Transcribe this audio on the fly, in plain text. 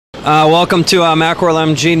Welcome to Macworld.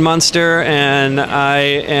 I'm Gene Munster, and I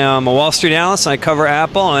am a Wall Street analyst. I cover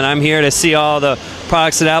Apple, and I'm here to see all the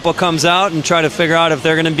products that Apple comes out and try to figure out if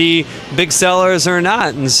they're going to be big sellers or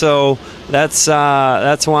not. And so that's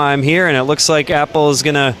why I'm here. And it looks like Apple is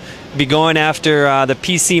going to be going after the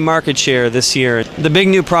PC market share this year. The big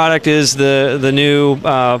new product is the new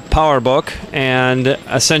PowerBook, and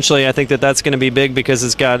essentially I think that's going to be big because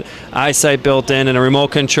it's got eyesight built in and a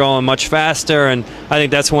remote control and much faster, and I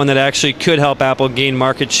think that's one that actually could help Apple gain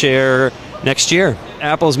market share next year.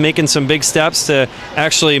 Apple's making some big steps to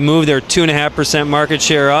actually move their 2.5% market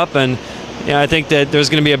share up, and I think that there's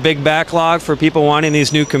going to be a big backlog for people wanting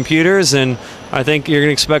these new computers, and I think you're going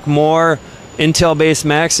to expect more Intel-based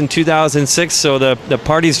Macs in 2006, so the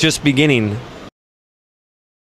party's just beginning.